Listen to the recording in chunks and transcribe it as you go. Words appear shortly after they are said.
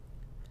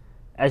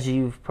As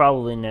you've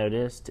probably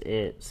noticed,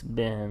 it's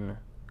been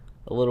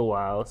a little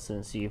while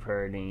since you've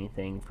heard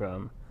anything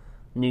from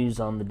News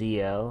on the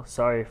DL.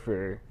 Sorry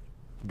for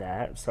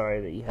that. Sorry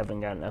that you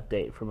haven't got an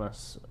update from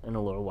us in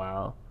a little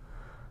while.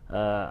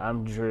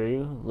 I'm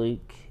Drew.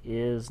 Luke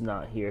is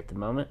not here at the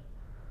moment.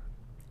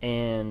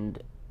 And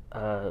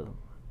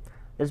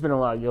there's been a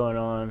lot going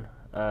on,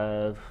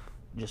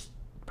 just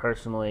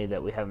personally,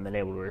 that we haven't been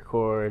able to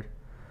record.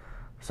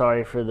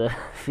 Sorry for the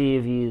few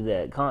of you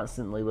that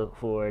constantly look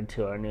forward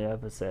to our new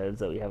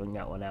episodes that we haven't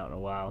got one out in a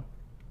while.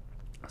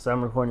 So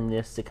I'm recording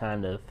this to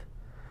kind of,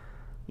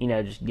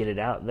 just get it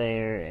out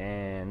there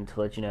and to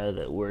let you know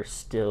that we're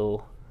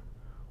still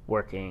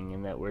working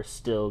and that we're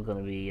still going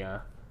to be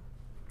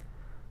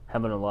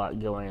having a lot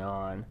going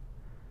on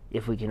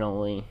if we can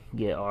only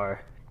get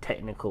our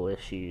technical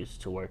issues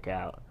to work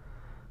out.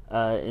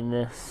 In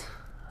this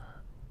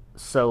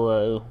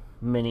solo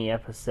mini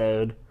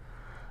episode,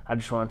 I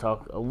just want to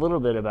talk a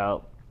little bit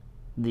about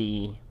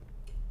the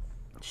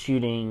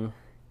shooting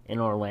in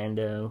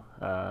Orlando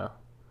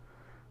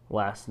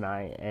last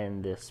night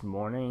and this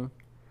morning.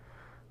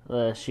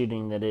 The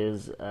shooting that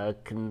is a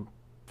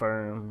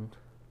confirmed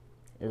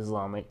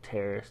Islamic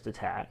terrorist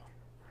attack,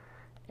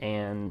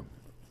 and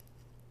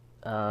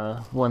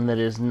one that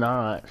is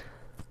not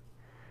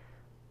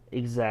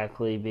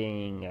exactly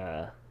being,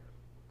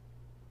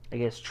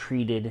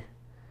 treated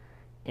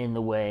in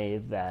the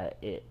way that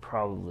it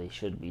probably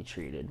should be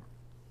treated.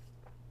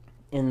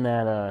 In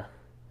that,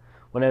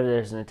 whenever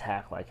there's an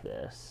attack like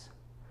this,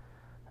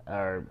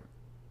 or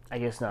I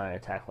guess not an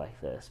attack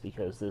like this,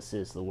 because this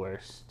is the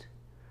worst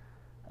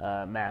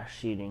mass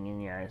shooting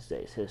in United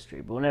States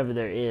history, but whenever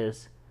there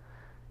is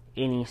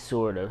any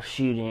sort of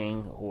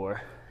shooting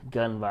or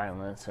gun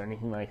violence or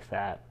anything like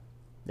that,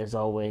 there's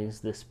always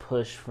this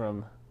push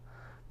from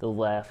the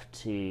left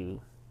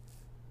to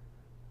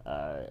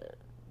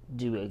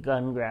do a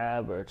gun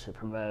grab or to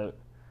promote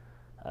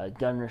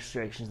gun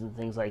restrictions and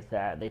things like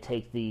that. They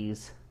take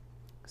these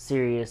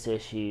serious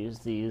issues,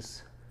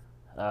 these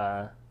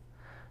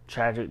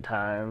tragic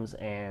times,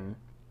 and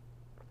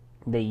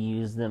they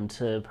use them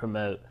to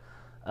promote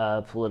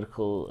a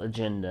political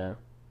agenda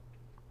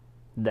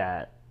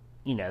that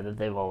that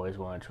they've always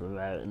wanted to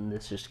promote, and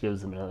this just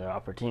gives them another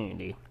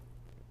opportunity.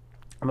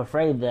 I'm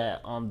afraid that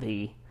on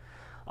the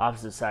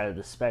opposite side of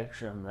the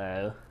spectrum,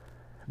 though,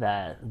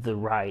 that the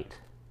right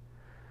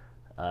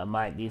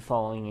might be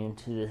falling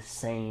into the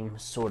same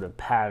sort of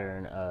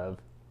pattern of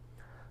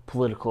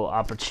political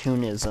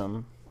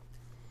opportunism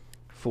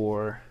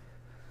for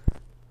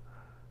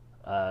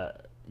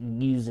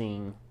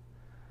using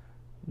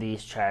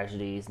these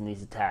tragedies and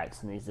these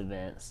attacks and these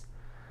events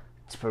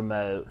to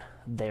promote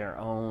their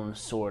own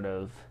sort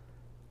of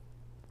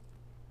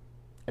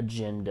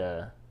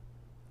agenda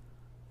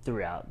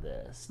throughout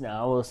this.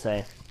 Now, I will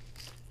say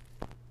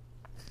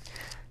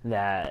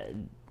that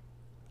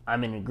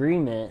I'm in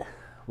agreement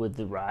with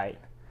the right,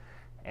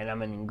 and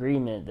I'm in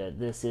agreement that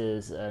this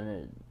is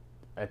an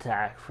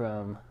attack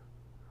from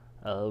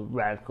a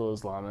radical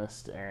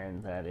Islamist,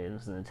 and that it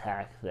is an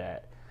attack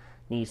that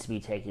needs to be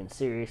taken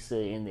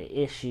seriously. And the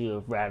issue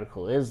of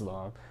radical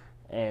Islam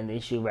and the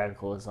issue of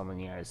radical Islam in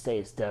the United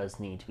States does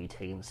need to be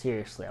taken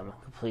seriously. I'm in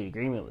complete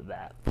agreement with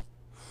that.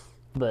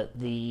 But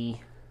the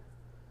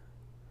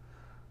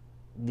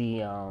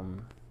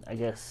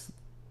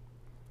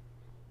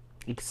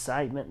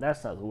excitement,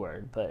 that's not the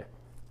word, but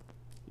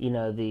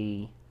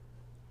the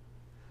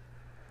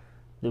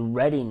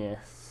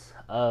readiness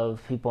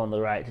of people on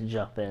the right to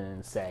jump in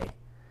and say,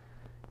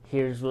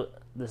 here's what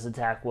this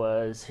attack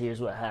was, here's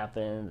what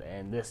happened,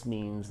 and this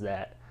means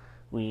that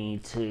we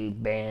need to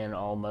ban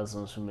all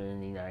Muslims from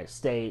in the United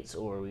States,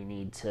 or we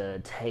need to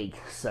take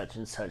such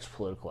and such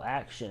political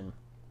action.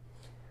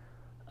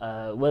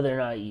 Whether or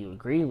not you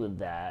agree with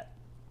that,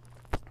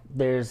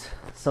 there's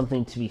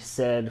something to be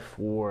said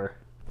for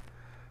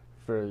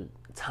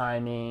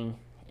timing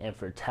and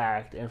for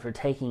tact and for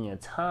taking a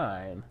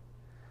time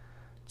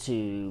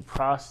to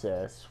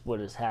process what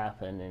has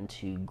happened and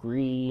to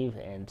grieve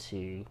and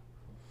to,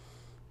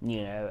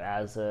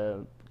 as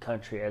a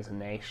country, as a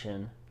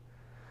nation,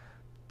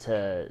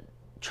 to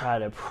try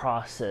to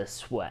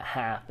process what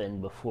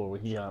happened before we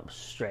jump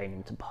straight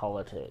into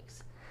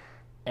politics.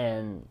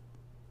 And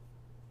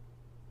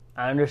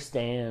I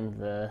understand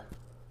the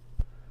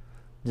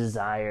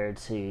desire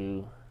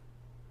to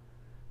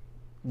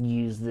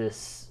use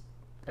this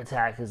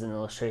attack as an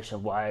illustration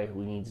of why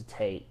we need to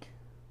take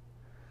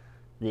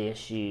the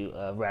issue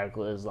of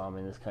radical Islam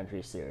in this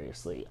country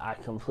seriously. I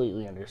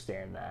completely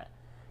understand that,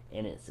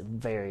 and it's a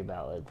very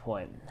valid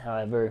point.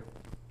 However,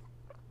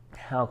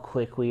 how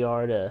quick we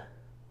are to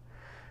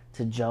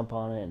jump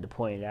on it and to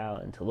point it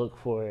out and to look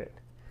for it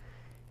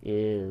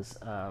is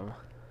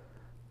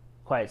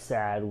quite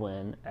sad,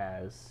 when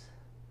as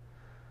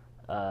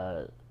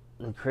the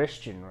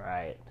Christian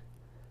right,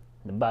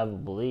 the Bible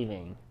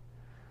believing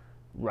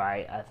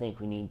right, I think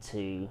we need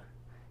to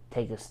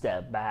take a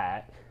step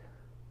back,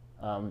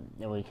 and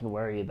we can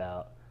worry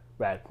about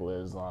radical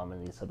Islam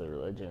and these other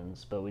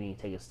religions, but we need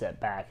to take a step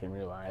back and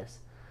realize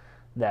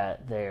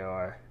that there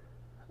are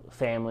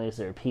families,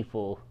 there are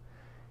people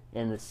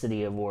in the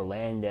city of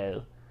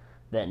Orlando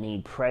that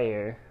need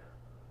prayer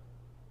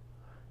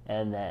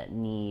and that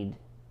need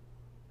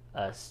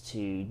us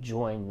to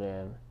join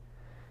them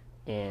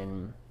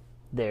in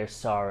their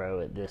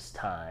sorrow at this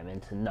time,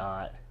 and to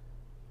not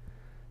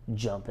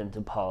jump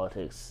into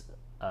politics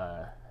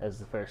as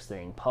the first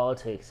thing.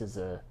 Politics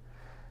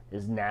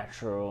is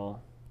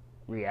natural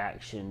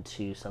reaction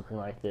to something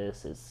like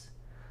this.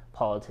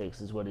 Politics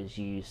is what is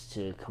used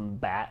to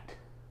combat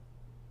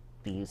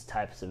these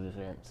types of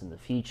events in the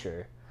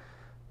future,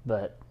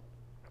 but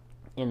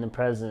in the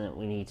present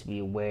we need to be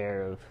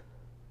aware of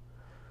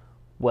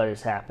what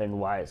has happened,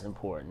 why it's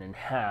important, and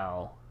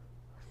how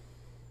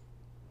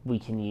we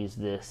can use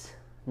this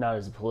not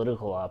as a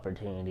political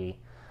opportunity,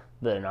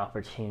 but an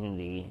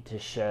opportunity to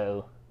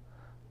show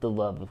the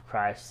love of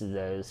Christ to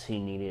those who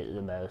need it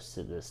the most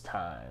at this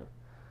time.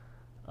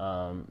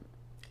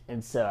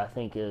 And so I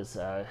think as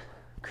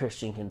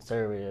Christian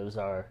conservatives,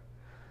 our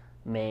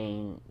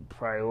main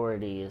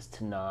priority is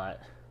to not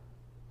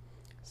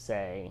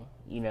say,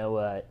 you know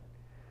what,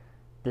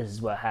 this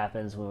is what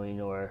happens when we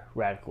ignore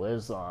radical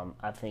Islam.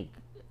 I think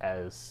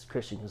as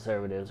Christian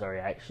conservatives, our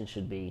reaction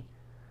should be,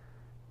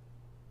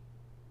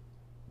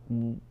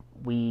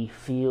 we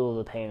feel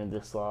the pain of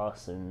this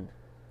loss, and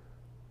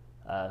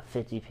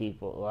 50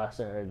 people, last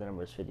I heard the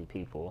number was 50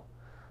 people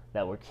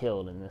that were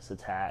killed in this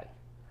attack,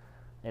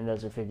 and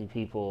those are 50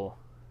 people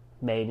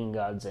made in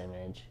God's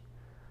image,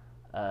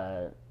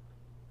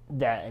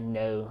 that in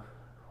no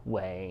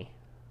way,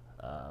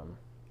 I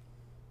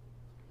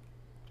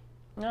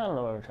don't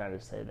know what I'm trying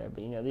to say there,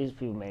 but these are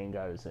people made in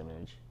God's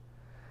image,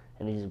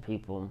 and these are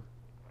people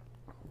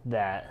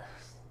that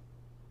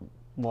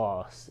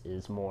loss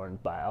is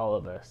mourned by all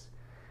of us,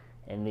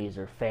 and these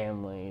are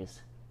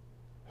families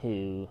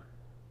who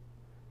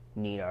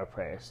need our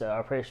prayers. So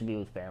our prayers should be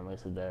with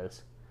families of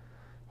those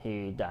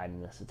who died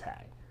in this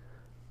attack.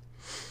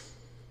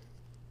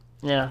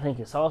 Now, I think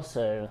it's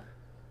also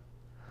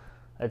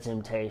a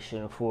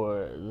temptation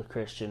for the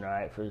Christian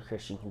right, for the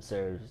Christian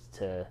conservatives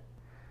to,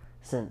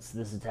 since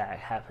this attack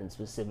happened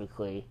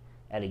specifically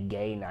at a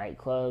gay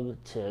nightclub,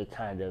 to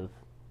kind of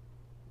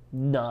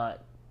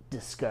not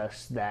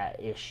discuss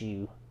that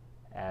issue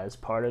as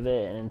part of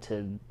it, and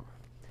to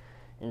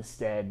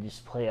instead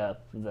just play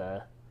up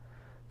the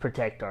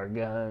protect our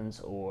guns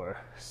or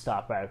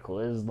stop radical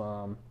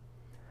Islam.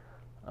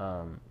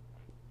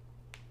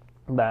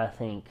 But I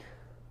think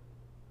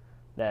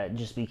that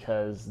just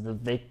because the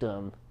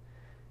victim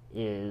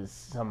is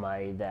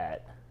somebody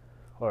that,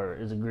 or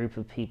is a group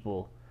of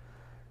people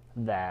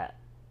that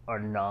are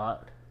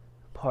not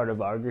part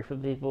of our group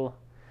of people,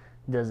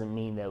 doesn't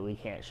mean that we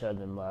can't show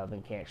them love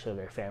and can't show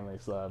their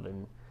families love,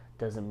 and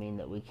doesn't mean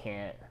that we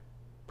can't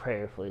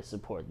prayerfully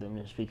support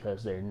them just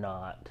because they're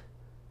not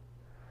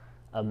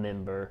a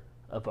member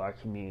of our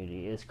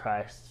community. It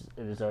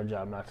is our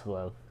job not to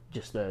love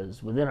just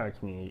those within our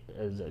community.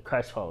 As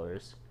Christ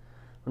followers,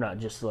 we're not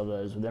just to love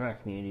those within our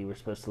community, we're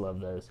supposed to love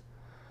those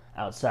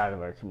outside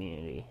of our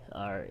community,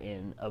 are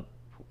in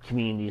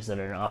communities that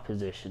are in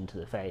opposition to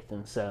the faith.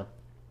 And so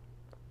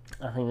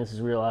I think this is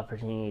a real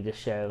opportunity to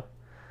show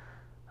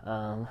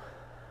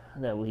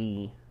that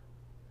we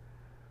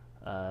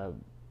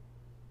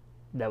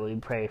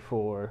pray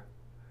for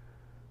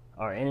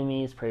our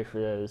enemies, pray for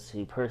those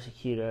who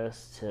persecute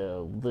us,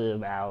 to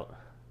live out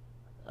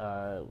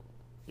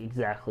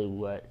exactly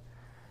what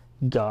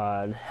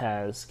God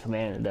has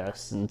commanded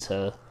us, and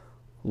to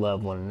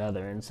love one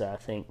another. And so I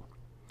think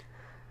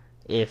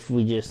if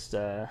we just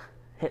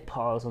hit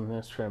pause on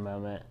this for a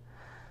moment,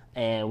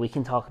 and we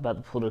can talk about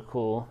the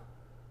political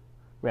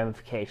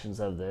ramifications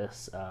of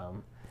this,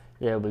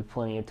 there will be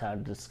plenty of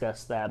time to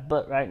discuss that.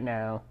 But right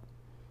now,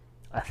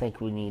 I think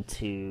we need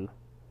to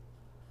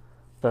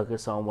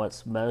focus on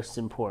what's most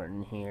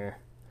important here,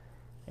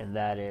 and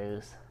that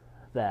is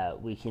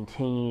that we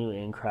continue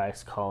in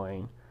Christ's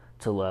calling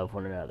to love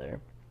one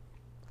another.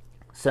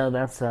 So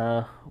that's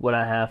what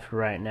I have for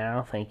right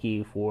now. Thank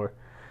you for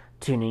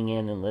tuning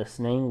in and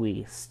listening.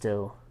 We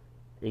still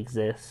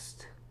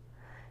exist,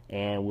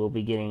 and we'll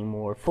be getting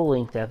more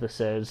full-length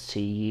episodes to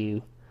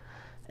you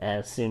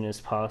as soon as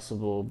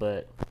possible.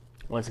 But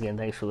once again,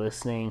 thanks for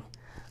listening.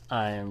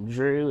 I am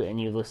Drew,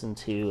 and you listened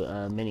to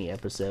a mini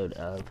episode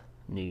of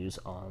News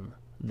on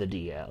the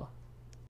DL.